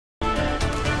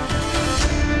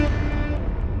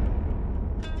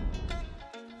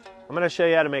I'm going to show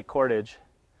you how to make cordage.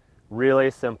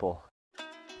 Really simple.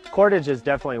 Cordage is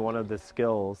definitely one of the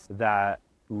skills that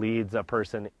leads a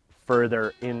person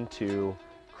further into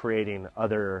creating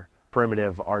other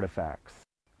primitive artifacts.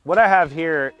 What I have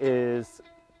here is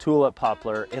tulip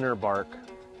poplar inner bark,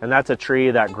 and that's a tree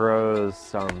that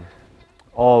grows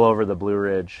all over the Blue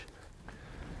Ridge.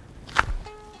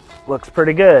 Looks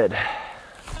pretty good.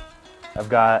 I've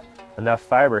got enough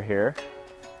fiber here.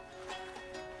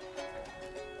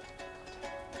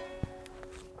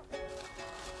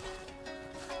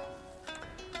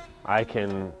 I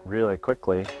can really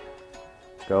quickly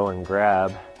go and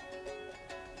grab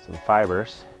some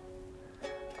fibers,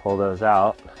 pull those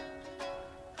out,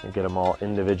 and get them all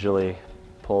individually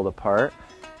pulled apart.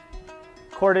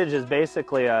 Cordage is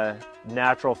basically a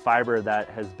natural fiber that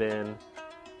has been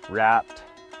wrapped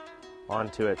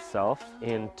onto itself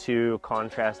in two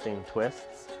contrasting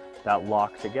twists that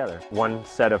lock together. One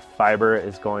set of fiber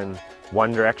is going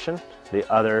one direction,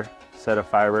 the other set of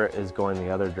fiber is going the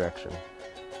other direction.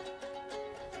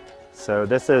 So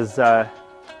this is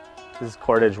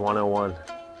Cordage 101.